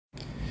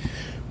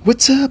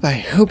What's up? I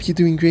hope you're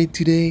doing great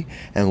today,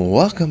 and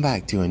welcome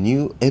back to a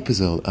new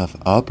episode of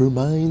Upper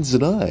Minds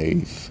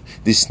Life.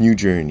 This new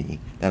journey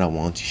that I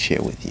want to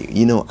share with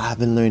you. I've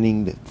been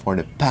learning for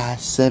the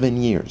past 7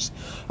 years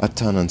a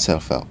ton on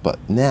self-help, but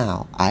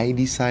now I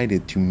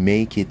decided to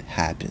make it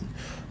happen.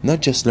 Not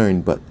just learn,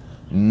 but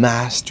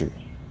master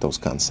those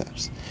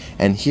concepts.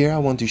 And here I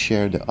want to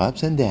share the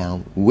ups and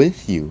downs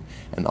with you,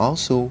 and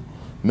also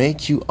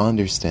make you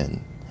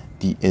understand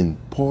the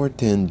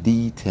important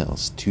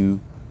details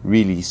to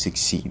really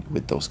succeed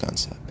with those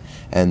concepts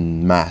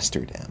and master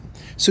them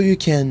so you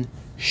can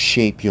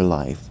shape your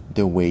life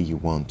the way you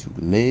want to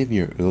live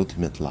your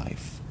ultimate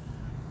life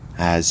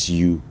as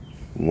you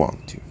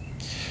want to.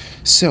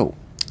 So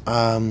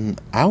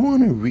I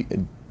want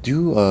to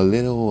do a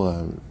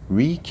little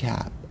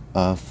recap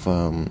of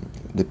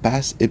the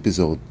past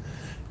episode,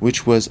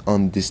 which was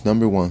on this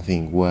number one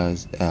thing,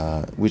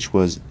 which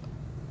was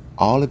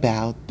all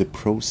about the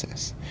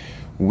process.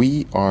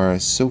 We are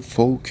so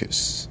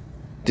focused.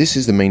 This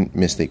is the main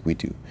mistake we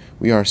do.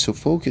 We are so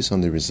focused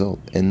on the result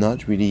and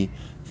not really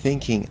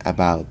thinking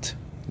about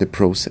the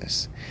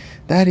process.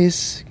 That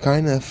is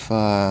kind of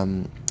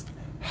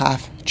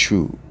half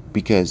true,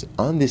 because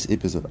on this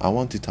episode I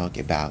want to talk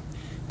about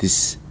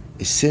this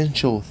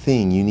essential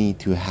thing you need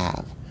to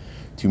have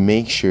to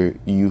make sure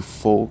you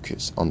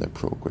focus on the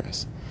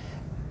progress,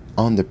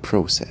 on the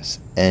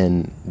process,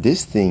 and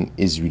this thing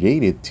is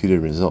related to the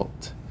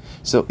result.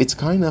 So it's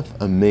kind of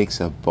a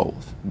mix of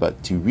both,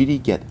 but to really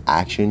get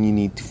action, you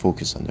need to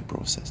focus on the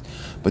process.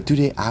 But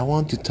today I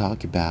want to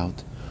talk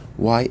about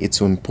why it's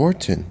so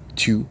important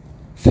to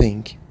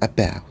think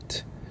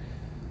about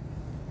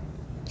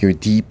your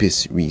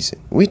deepest reason,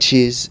 which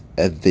is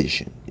a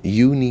vision.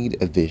 You need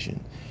a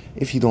vision.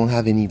 If you don't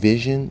have any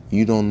vision,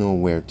 you don't know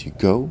where to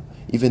go.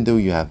 Even though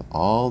you have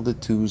all the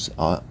tools,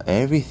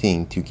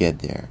 everything to get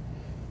there,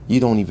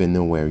 you don't even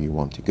know where you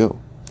want to go.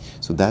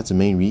 So that's the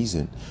main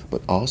reason,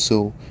 but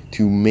also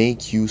to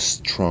make you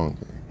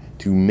stronger,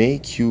 to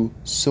make you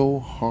so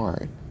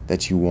hard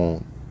that you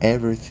won't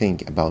ever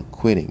think about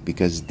quitting,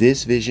 because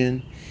this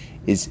vision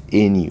is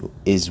in you,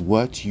 is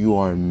what you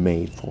are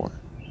made for.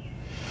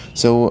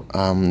 So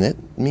let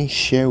me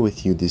share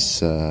with you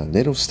this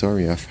little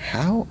story of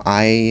how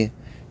I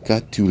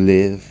got to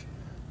live,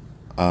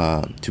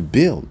 to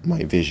build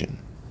my vision.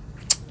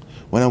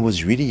 When I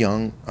was really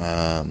young,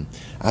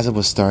 as I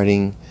was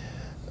starting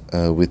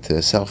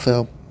with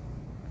self-help,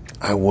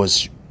 I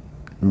was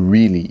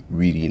really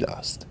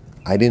lost.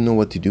 I didn't know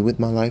what to do with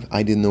my life.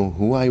 I didn't know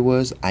who I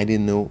was. I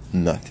didn't know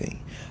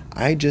nothing.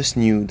 I just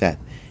knew that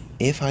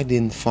if I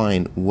didn't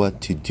find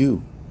what to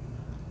do,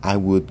 I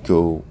would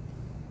go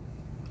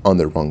on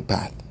the wrong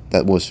path.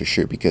 That was for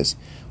sure, because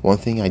one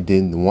thing I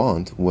didn't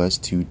want was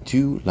to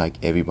do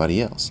like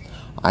everybody else.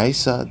 I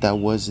saw that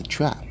was a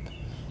trap,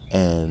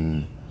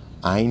 and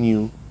I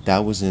knew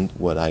that wasn't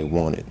what I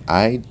wanted.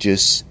 I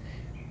just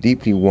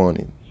deeply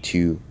wanted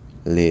to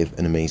live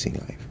an amazing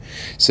life.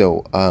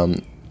 So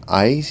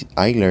I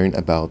learned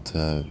about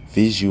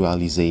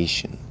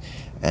visualization,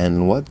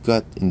 and what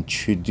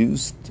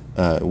introduced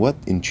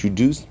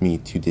me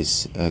to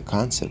this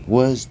concept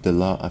was the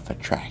law of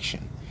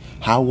attraction.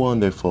 How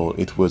wonderful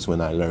it was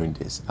when I learned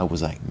this. I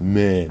was like,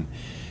 man,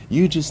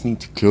 you just need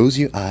to close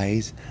your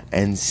eyes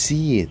and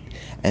see it,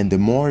 and the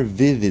more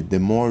vivid, the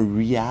more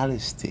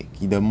realistic,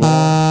 the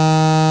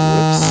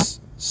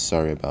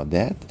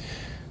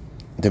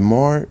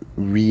more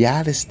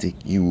realistic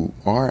you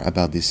are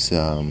about this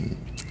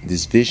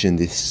vision,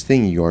 this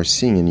thing you are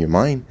seeing in your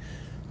mind,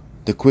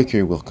 the quicker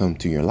it will come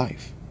to your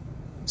life.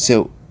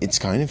 So it's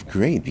kind of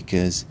great,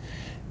 because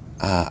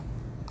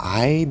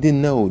I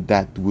didn't know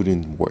that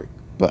wouldn't work,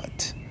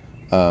 but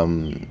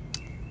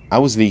I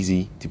was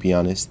lazy, to be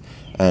honest,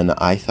 and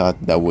I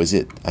thought that was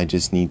it. I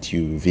just need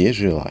to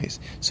visualize.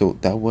 So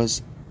that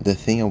was the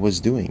thing I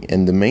was doing,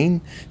 and the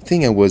main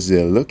thing I was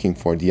looking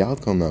for, the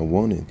outcome I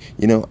wanted.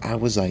 I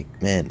was like,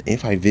 man,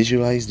 if I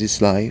visualize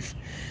this life,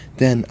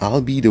 then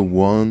I'll be the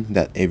one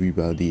that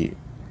everybody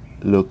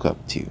look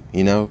up to,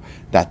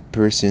 that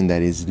person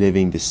that is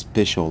living this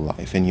special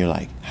life. And you're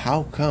like,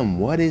 how come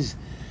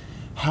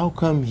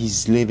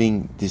he's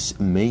living this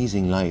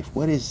amazing life?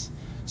 What is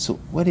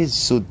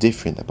so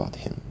different about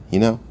him?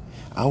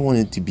 I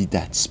wanted to be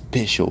that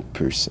special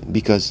person,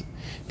 because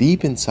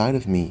deep inside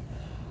of me,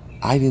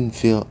 I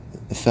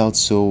felt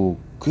so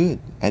good.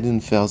 I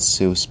didn't feel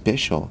so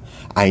special.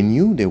 I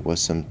knew there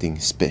was something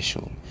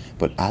special,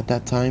 but at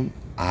that time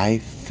I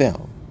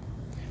felt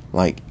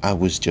like I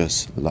was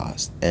just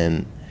lost.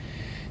 And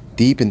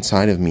deep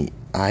inside of me,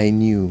 I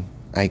knew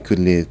I could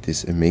live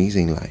this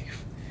amazing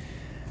life.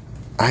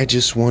 I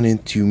just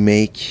wanted to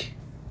make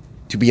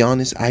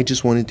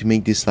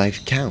this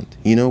life count.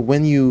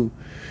 When you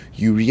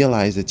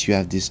realize that you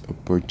have this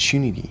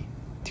opportunity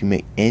to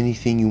make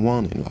anything you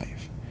want in life.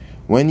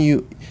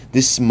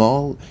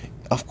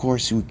 Of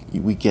course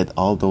we get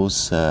all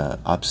those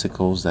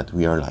obstacles that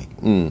we are like,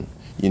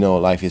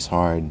 life is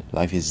hard,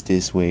 life is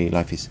this way,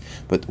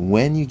 but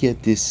when you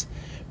get this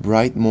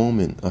bright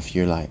moment of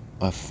your life,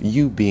 of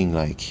you being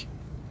like,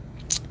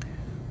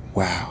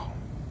 wow,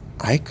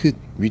 I could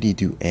really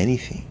do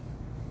anything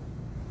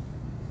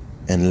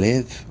and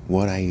live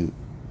what I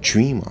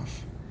dream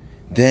of.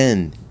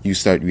 Then you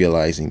start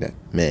realizing that,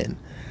 man,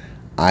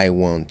 I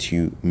want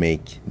to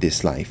make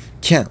this life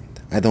count.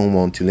 I don't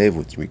want to live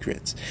with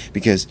regrets.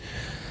 Because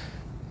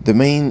the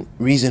main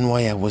reason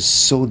why I was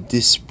so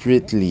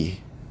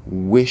desperately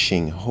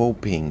wishing,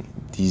 hoping,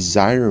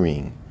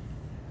 desiring,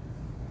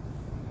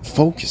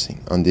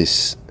 focusing on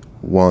this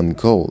one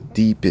goal,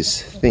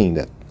 deepest thing,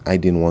 that I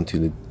didn't want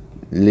to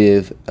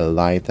live a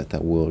life that I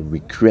will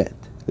regret,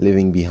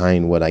 living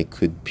behind what I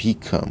could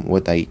become,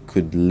 what I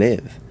could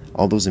live,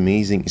 all those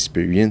amazing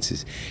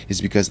experiences,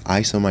 is because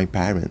I saw my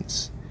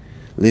parents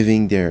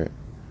living their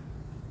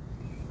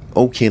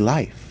okay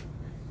life.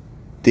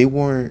 They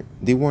were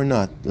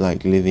not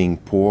like living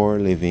poor,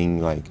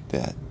 living like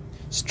that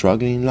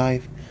struggling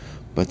life,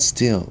 but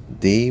still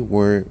they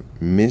were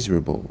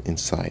miserable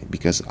inside,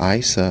 because I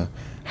saw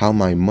how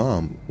my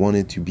mom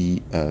wanted to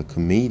be a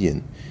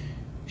comedian.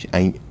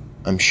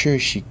 I'm sure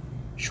she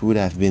would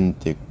have been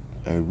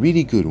a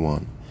really good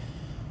one,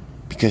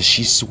 because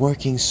she's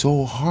working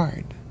so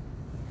hard.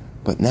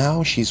 But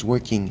now she's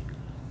working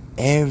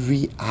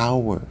every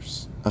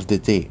hours of the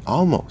day,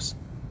 almost.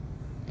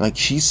 Like,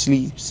 she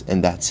sleeps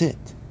and that's it.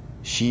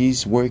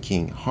 She's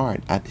working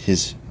hard at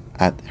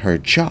her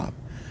job.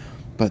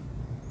 But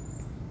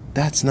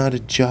that's not a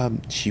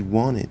job she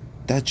wanted.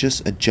 That's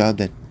just a job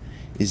that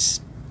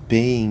is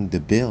paying the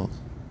bills.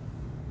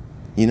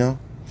 You know?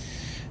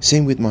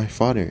 Same with my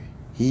father.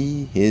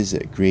 He is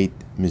a great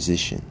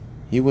musician.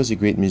 He was a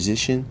great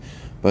musician,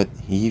 but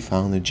he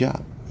found a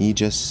job. He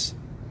just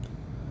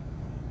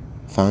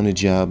found a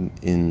job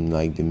in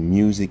like the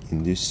music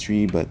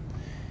industry, but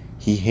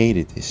he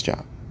hated his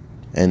job.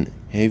 And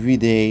every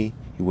day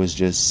he was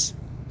just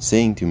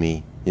saying to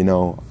me, you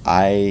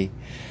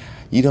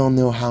don't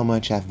know how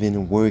much I've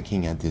been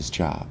working at this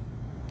job.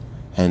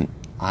 And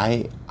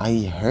I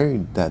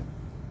heard that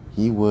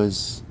he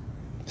was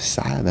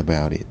sad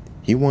about it.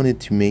 He wanted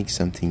to make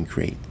something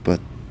great,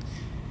 but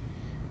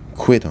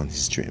quit on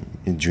his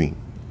dream.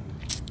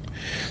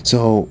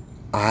 So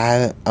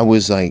I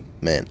was like,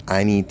 man,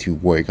 I need to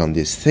work on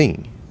this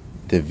thing,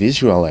 the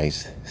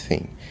visualize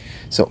thing.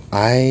 So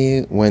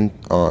I went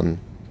on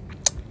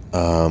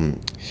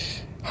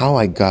how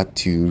I got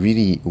to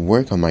really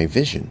work on my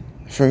vision.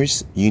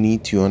 First, you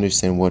need to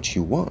understand what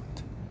you want.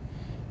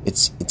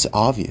 It's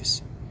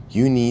obvious.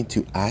 You need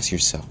to ask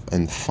yourself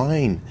and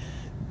find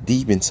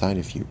deep inside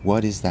of you,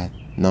 what is that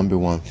number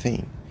one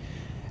thing?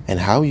 And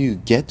how you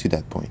get to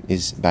that point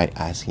is by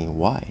asking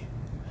why,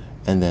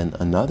 and then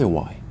another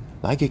why.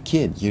 Like a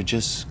kid, you're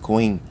just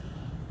going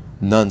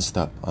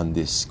non-stop on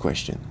this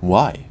question.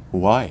 Why?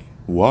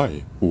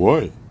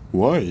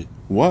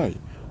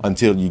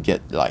 Until you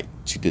get like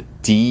to the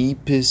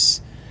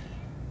deepest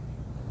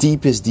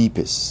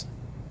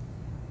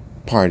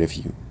part of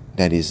you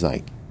that is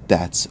like,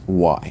 that's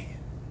why.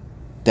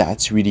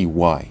 That's really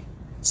why.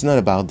 It's not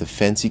about the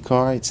fancy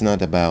car. It's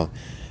not about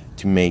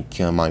to make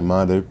my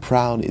mother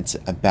proud. It's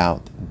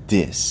about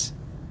this.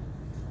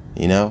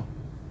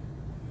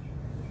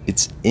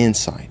 It's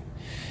inside.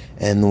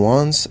 And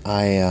once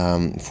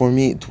for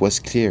me, it was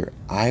clear.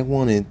 I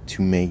wanted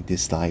to make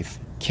this life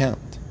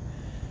count.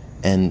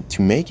 And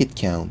to make it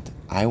count,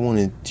 I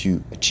wanted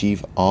to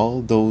achieve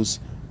all those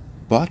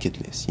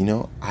bucket lists.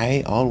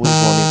 I always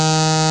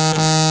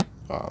wanted...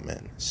 Oh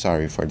man,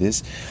 sorry for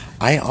this.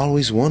 I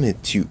always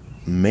wanted to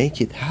make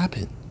it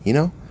happen.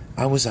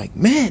 I was like,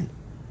 man,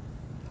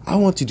 I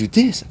want to do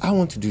this. I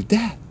want to do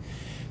that.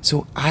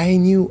 So I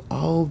knew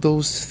all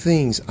those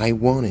things I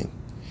wanted.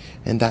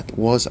 And that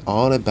was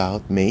all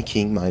about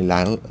making my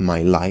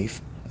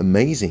life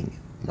amazing,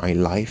 my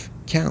life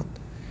count.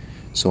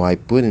 So I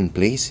put in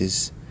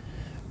places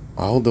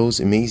all those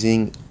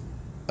amazing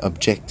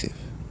objective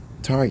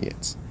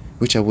targets,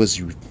 which I was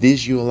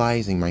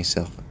visualizing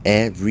myself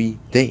every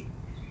day.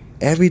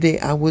 Every day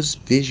I was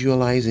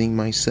visualizing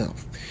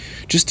myself.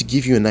 Just to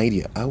give you an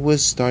idea, I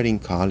was starting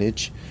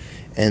college,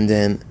 and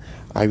then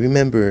I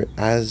remember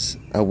as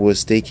I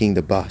was taking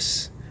the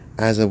bus,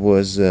 as I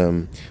was,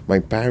 my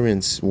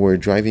parents were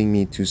driving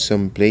me to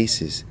some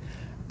places,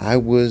 I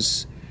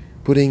was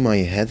putting my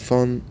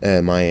headphone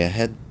on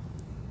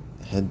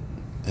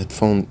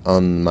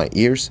my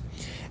ears,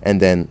 and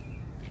then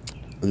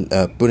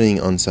putting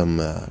on some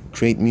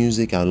great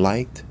music I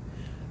liked,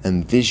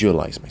 and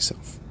visualize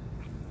myself.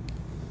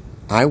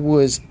 I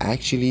was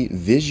actually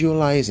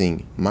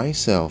visualizing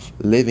myself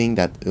living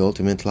that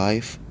ultimate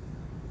life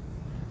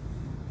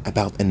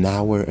about an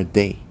hour a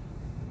day.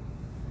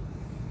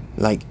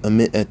 Like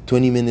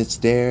 20 minutes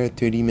there,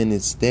 30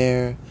 minutes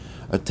there,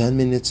 10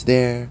 minutes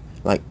there.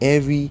 Like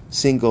every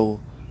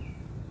single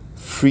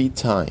free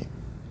time,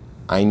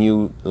 I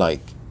knew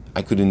like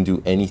I couldn't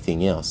do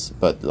anything else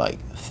but like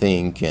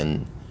think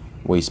and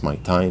waste my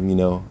time,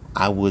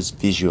 I was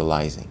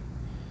visualizing.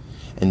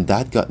 And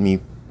that got me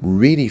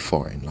really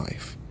far in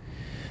life.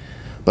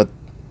 But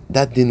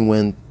that didn't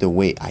went the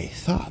way I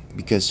thought,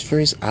 because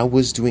first I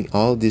was doing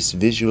all this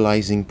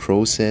visualizing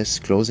process,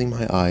 closing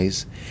my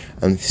eyes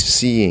and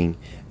seeing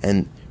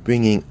and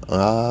bringing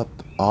up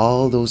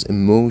all those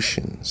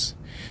emotions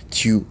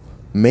to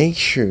make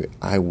sure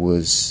I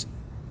was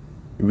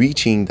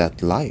reaching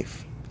that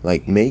life,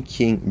 like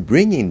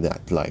bringing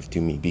that life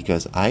to me,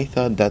 because I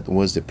thought that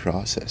was the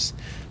process,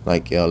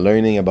 like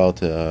learning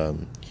about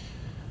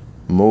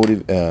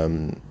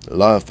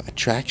law of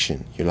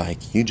attraction. You're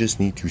like, you just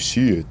need to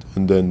see it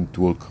and then it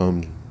will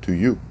come to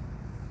you.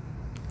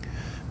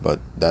 But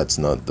that's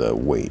not the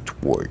way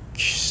it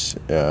works.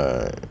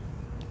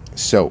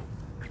 So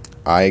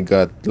I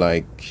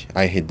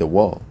hit the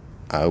wall.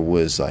 I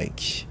was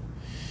like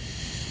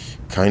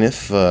kind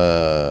of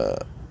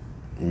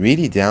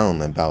really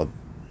down about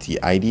the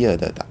idea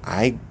that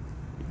I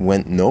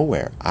went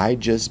nowhere. I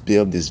just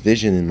built this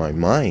vision in my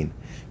mind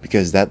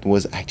because that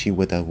was actually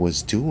what I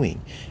was doing.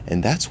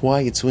 And that's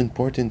why it's so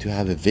important to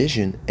have a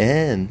vision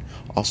and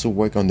also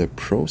work on the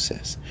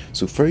process.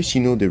 So first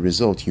you know the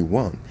result you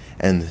want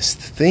and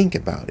think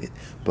about it.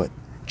 But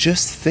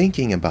just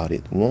thinking about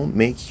it won't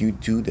make you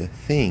do the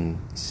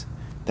things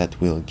that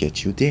will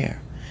get you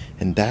there.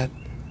 And that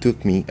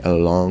took me a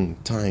long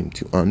time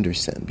to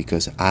understand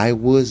because I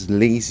was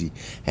lazy.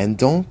 And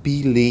don't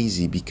be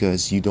lazy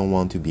because you don't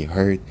want to be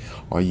hurt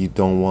or you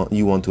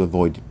want to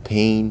avoid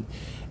pain.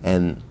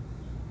 And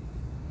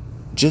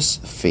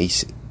just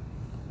face it.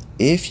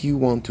 If you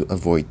want to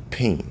avoid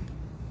pain,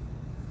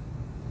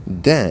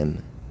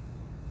 then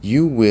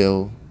you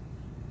will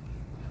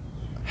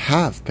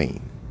have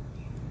pain.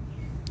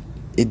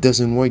 It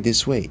doesn't work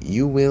this way.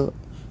 You will,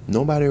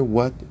 no matter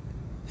what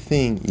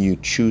thing you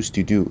choose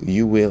to do,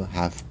 you will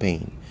have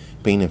pain.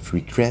 Pain of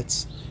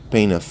regrets,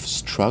 pain of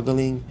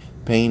struggling,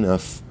 pain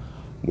of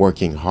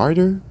working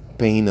harder,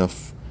 pain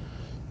of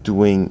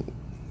doing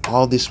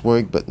all this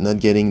work but not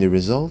getting the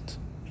result.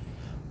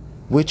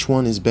 Which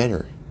one is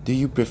better? Do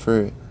you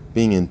prefer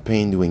being in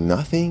pain doing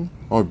nothing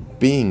or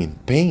being in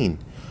pain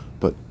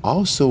but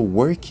also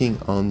working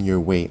on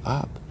your way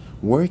up?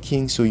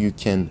 Working so you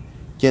can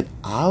get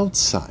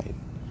outside.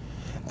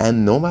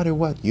 And no matter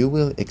what, you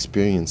will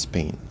experience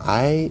pain.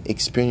 I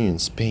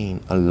experience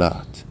pain a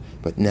lot.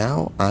 But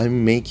now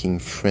I'm making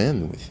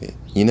friends with it.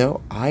 You know,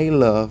 I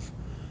love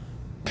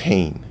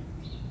pain.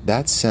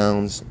 That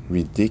sounds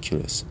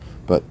ridiculous.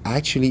 But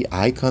actually,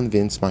 I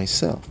convinced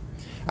myself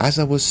as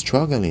I was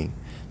struggling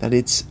that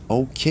it's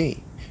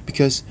okay.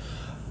 Because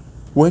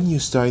when you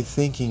start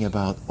thinking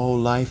about, oh,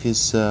 life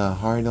is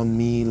hard on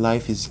me,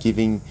 life is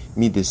giving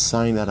me this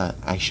sign that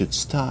I should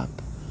stop,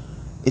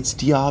 it's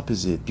the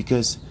opposite.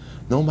 Because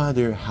no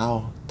matter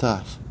how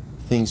tough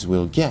things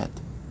will get,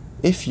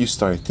 if you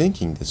start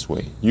thinking this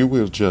way, you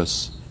will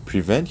just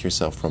prevent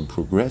yourself from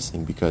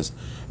progressing, because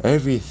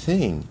every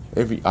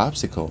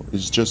obstacle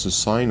is just a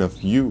sign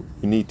of you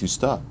need to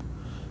stop.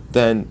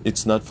 Then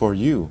it's not for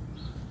you.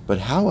 But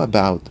how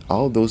about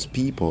all those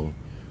people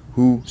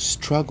who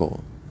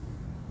struggle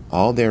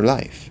all their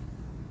life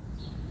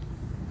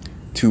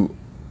to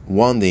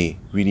one day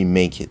really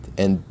make it,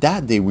 and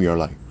that day we are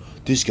like,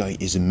 this guy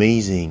is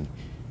amazing,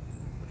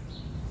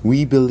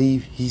 we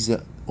believe he's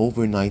an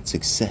overnight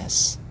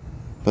success,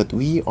 but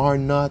we are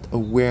not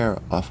aware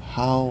of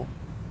how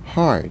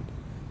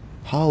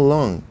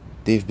long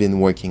they've been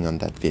working on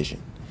that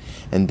vision.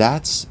 And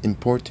that's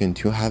important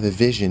to have a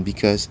vision,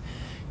 because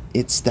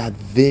it's that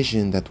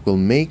vision that will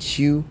make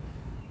you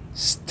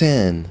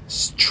stand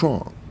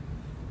strong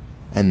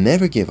and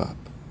never give up.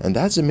 And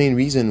that's the main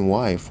reason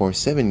why for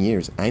 7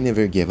 years I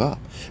never gave up,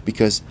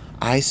 because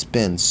I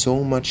spent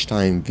so much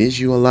time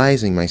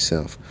visualizing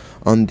myself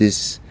on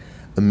this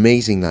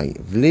amazing life,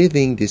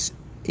 living this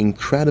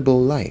incredible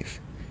life,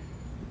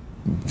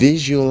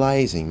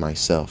 visualizing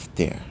myself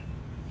there.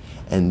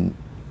 And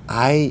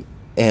I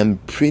am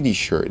pretty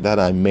sure that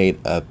I made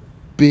a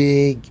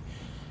big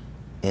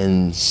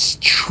and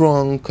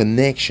strong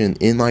connection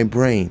in my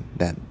brain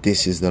that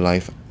this is the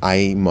life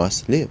I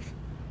must live.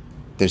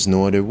 There's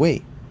no other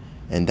way.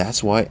 And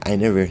that's why I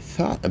never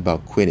thought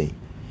about quitting.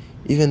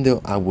 Even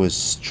though I was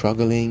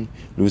struggling,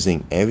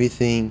 losing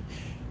everything,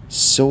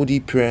 so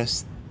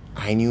depressed,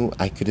 I knew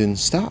I couldn't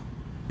stop,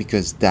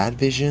 because that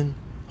vision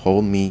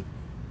held me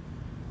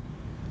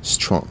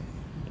strong.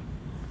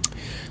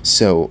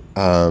 So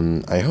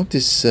I hope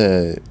this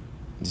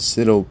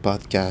little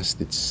podcast,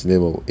 this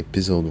little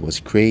episode was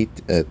great.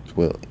 It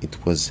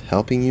was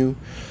helping you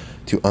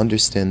to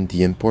understand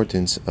the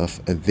importance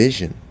of a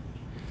vision,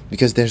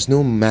 because there's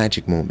no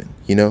magic moment.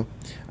 You know,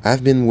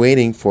 I've been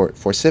waiting for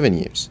 7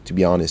 years, to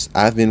be honest.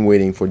 I've been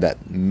waiting for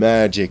that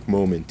magic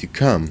moment to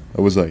come.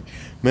 I was like,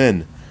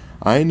 man,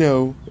 I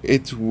know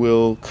it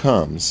will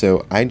come,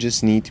 so I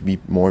just need to be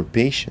more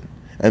patient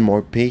and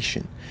more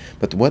patient.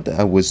 But what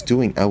I was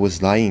doing, I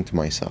was lying to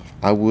myself.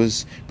 I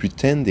was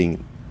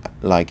pretending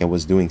like I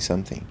was doing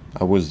something.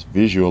 I was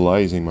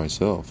visualizing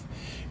myself.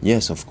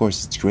 Yes, of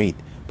course, it's great,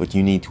 but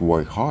you need to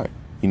work hard.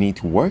 You need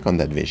to work on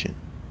that vision.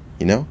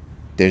 You know,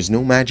 there's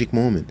no magic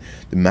moment.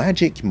 The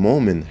magic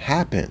moment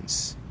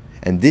happens,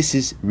 and this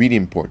is really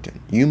important.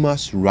 You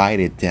must write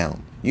it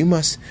down. You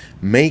must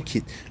make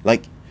it,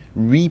 like,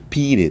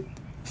 repeat it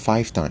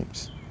 5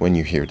 times when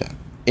you hear that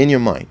in your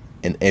mind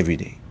and every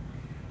day.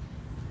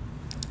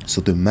 So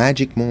the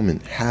magic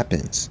moment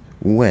happens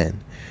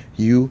when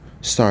you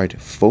start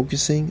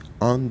focusing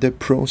on the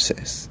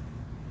process.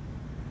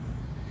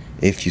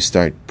 If you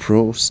start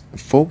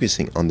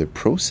focusing on the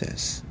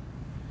process,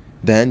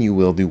 then you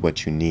will do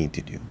what you need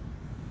to do.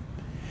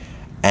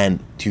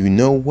 And to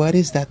know what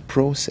is that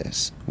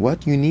process,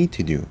 what you need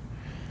to do,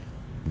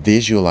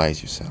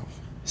 visualize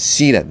yourself.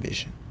 See that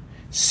vision.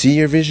 See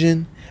your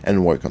vision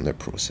and work on the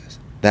process.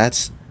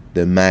 That's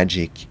the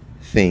magic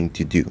thing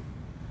to do.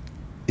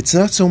 It's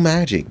not so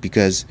magic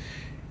because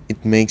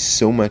it makes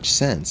so much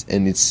sense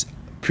and it's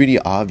pretty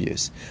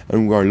obvious.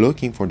 And we are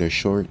looking for the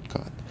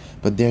shortcut.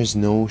 But there's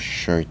no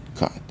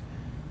shortcut.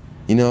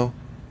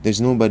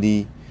 There's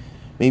nobody.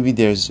 Maybe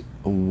there's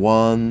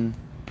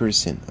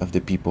 1% of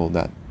the people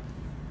that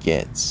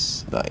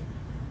gets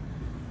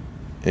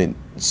and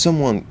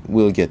someone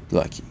will get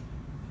lucky.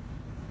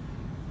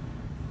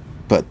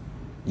 But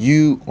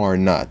you are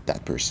not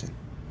that person.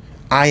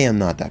 I am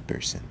not that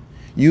person.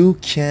 You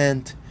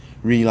can't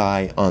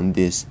rely on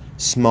this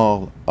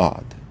small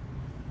odd.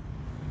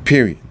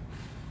 Period.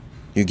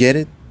 You get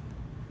it?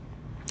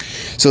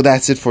 So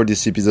that's it for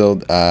this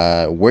episode.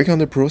 Work on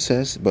the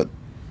process, but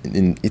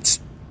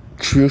it's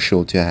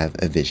crucial to have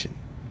a vision.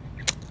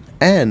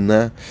 And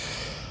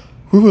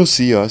we will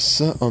see us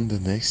on the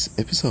next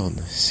episode.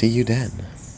 See you then.